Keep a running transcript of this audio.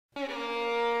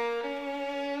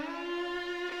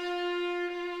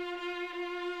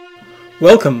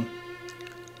Welcome!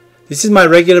 This is my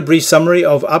regular brief summary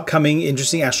of upcoming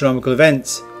interesting astronomical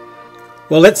events.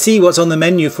 Well, let's see what's on the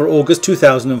menu for August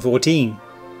 2014.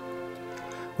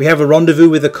 We have a rendezvous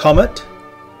with a comet.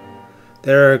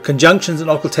 There are conjunctions and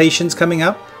occultations coming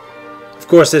up. Of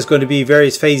course, there's going to be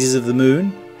various phases of the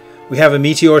moon. We have a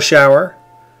meteor shower.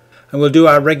 And we'll do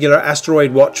our regular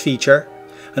asteroid watch feature.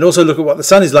 And also look at what the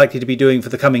Sun is likely to be doing for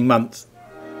the coming month.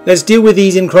 Let's deal with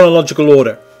these in chronological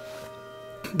order.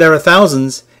 There are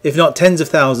thousands, if not tens of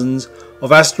thousands,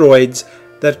 of asteroids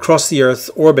that cross the Earth's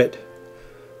orbit.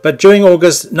 But during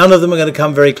August, none of them are going to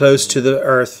come very close to the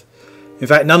Earth. In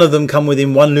fact, none of them come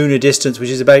within one lunar distance, which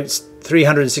is about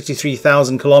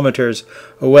 363,000 kilometers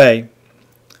away.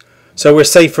 So we're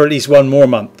safe for at least one more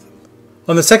month.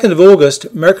 On the 2nd of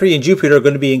August, Mercury and Jupiter are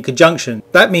going to be in conjunction.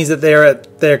 That means that they're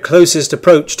at their closest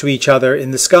approach to each other in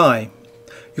the sky.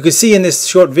 You can see in this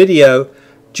short video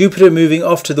Jupiter moving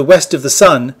off to the west of the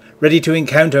Sun, ready to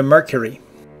encounter Mercury.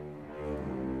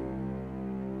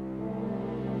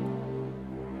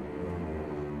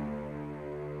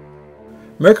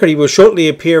 Mercury will shortly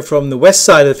appear from the west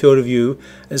side of the field of view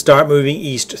and start moving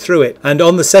east through it, and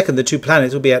on the 2nd the two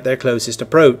planets will be at their closest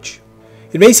approach.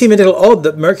 It may seem a little odd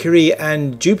that Mercury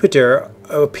and Jupiter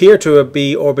appear to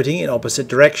be orbiting in opposite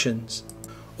directions.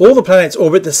 All the planets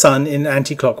orbit the Sun in an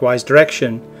anti-clockwise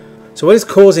direction. So what is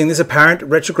causing this apparent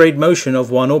retrograde motion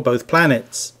of one or both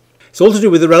planets? It's all to do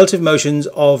with the relative motions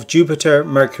of Jupiter,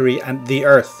 Mercury and the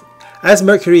Earth. As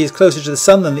Mercury is closer to the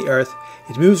Sun than the Earth,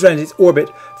 it moves around its orbit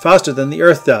faster than the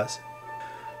Earth does.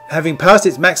 Having passed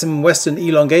its maximum western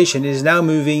elongation, it is now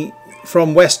moving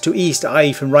from west to east,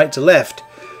 i.e. from right to left,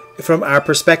 from our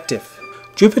perspective.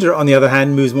 Jupiter, on the other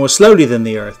hand, moves more slowly than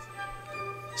the Earth.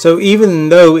 So even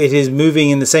though it is moving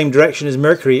in the same direction as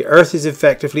Mercury, Earth is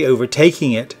effectively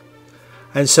overtaking it.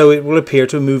 And so it will appear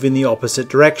to move in the opposite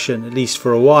direction, at least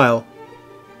for a while.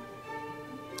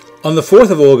 On the 4th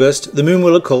of August, the Moon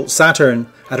will occult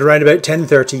Saturn at around about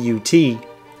 10:30 UT.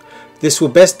 This will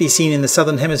best be seen in the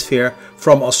southern hemisphere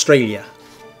from Australia.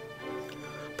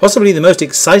 Possibly the most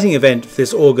exciting event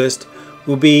this August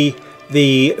will be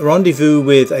the rendezvous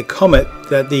with a comet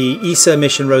that the ESA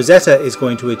mission Rosetta is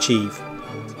going to achieve.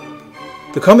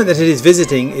 The comet that it is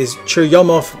visiting is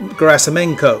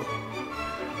Churyumov-Gerasimenko.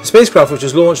 The spacecraft, which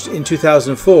was launched in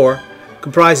 2004,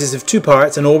 comprises of two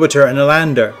parts, an orbiter and a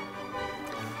lander.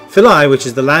 Philae, which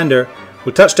is the lander,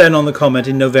 will touch down on the comet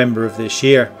in November of this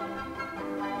year.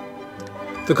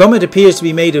 The comet appears to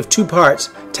be made of two parts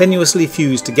tenuously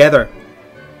fused together.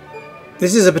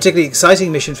 This is a particularly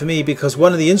exciting mission for me because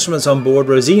one of the instruments on board,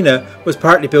 Rosina, was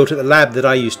partly built at the lab that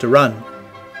I used to run.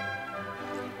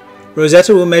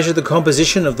 Rosetta will measure the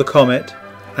composition of the comet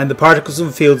and the particles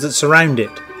and fields that surround it.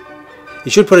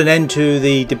 It should put an end to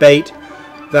the debate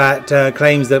that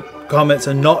claims that comets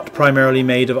are not primarily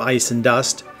made of ice and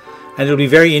dust, and it'll be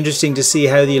very interesting to see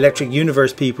how the electric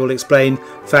universe people explain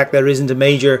the fact there isn't a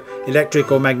major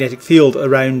electric or magnetic field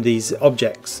around these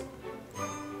objects.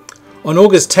 On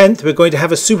August 10th we're going to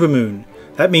have a supermoon.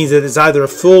 That means that it's either a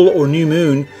full or new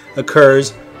moon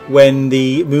occurs when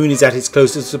the moon is at its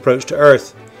closest approach to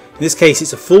Earth. In this case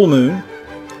it's a full moon.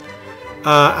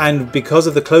 And because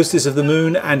of the closeness of the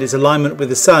moon and its alignment with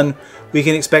the Sun, we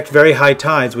can expect very high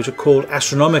tides, which are called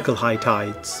astronomical high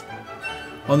tides.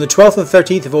 On the 12th and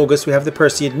 13th of August we have the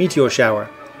Perseid meteor shower.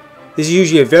 This is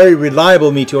usually a very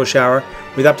reliable meteor shower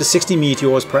with up to 60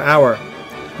 meteors per hour,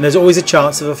 and there's always a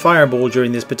chance of a fireball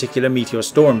during this particular meteor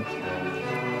storm.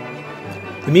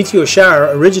 The meteor shower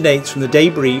originates from the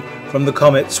debris from the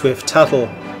comet Swift-Tuttle.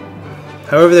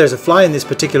 However, there's a fly in this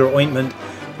particular ointment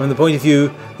from the point of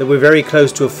view that we're very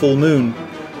close to a full moon,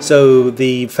 so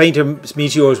the fainter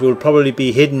meteors will probably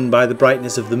be hidden by the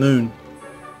brightness of the moon.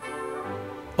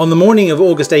 On the morning of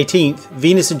August 18th,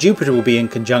 Venus and Jupiter will be in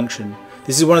conjunction.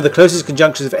 This is one of the closest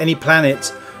conjunctions of any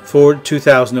planets for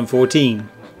 2014.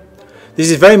 This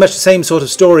is very much the same sort of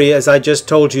story as I just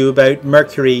told you about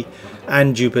Mercury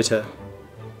and Jupiter.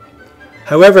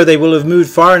 However, they will have moved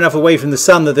far enough away from the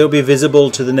Sun that they'll be visible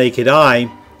to the naked eye,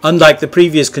 unlike the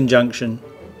previous conjunction.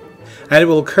 And it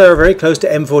will occur very close to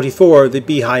M44, the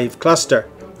Beehive cluster,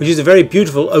 which is a very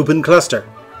beautiful open cluster.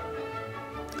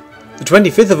 The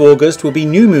 25th of August will be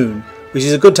New Moon, which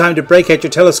is a good time to break out your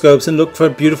telescopes and look for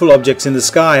beautiful objects in the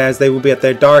sky as they will be at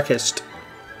their darkest.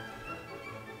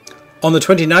 On the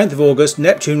 29th of August,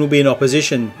 Neptune will be in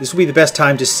opposition. This will be the best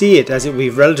time to see it as it will be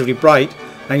relatively bright,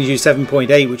 magnitude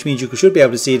 7.8, which means you should be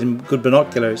able to see it in good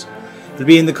binoculars. It will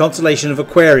be in the constellation of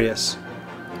Aquarius.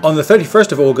 On the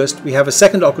 31st of August, we have a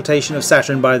second occultation of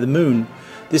Saturn by the Moon,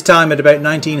 this time at about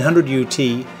 1900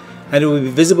 UT, and it will be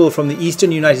visible from the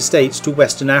eastern United States to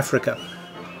western Africa.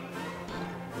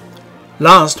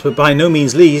 Last, but by no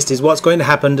means least, is what's going to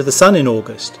happen to the Sun in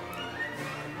August.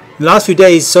 In the last few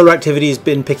days, solar activity has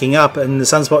been picking up and the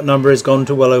sunspot number has gone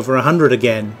to well over 100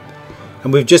 again.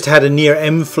 And we've just had a near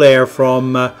M flare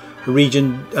from a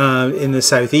region in the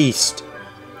southeast.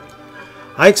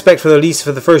 I expect at least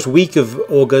for the first week of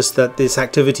August that this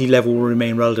activity level will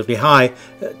remain relatively high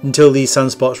until these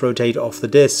sunspots rotate off the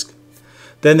disk.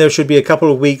 Then there should be a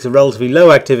couple of weeks of relatively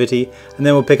low activity and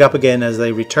then we'll pick up again as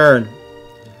they return.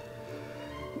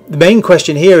 The main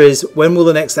question here is, when will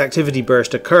the next activity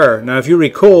burst occur? Now, if you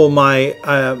recall, my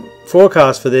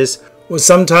forecast for this was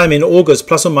sometime in August,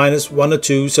 plus or minus 1 or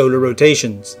 2 solar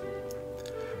rotations.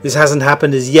 This hasn't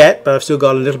happened as yet, but I've still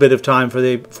got a little bit of time for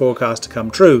the forecast to come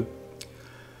true.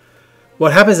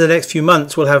 What happens in the next few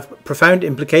months will have profound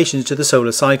implications to the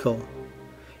solar cycle.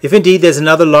 If indeed there's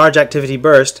another large activity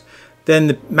burst, then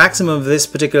the maximum of this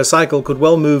particular cycle could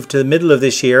well move to the middle of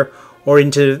this year or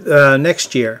into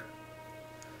next year.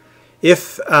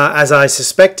 If, as I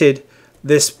suspected,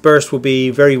 this burst will be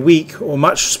very weak or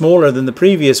much smaller than the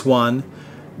previous one,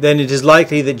 then it is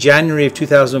likely that January of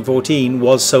 2014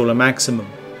 was solar maximum,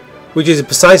 which is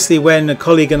precisely when a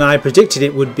colleague and I predicted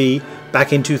it would be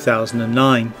back in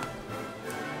 2009.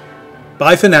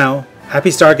 Bye for now. Happy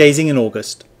stargazing in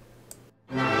August.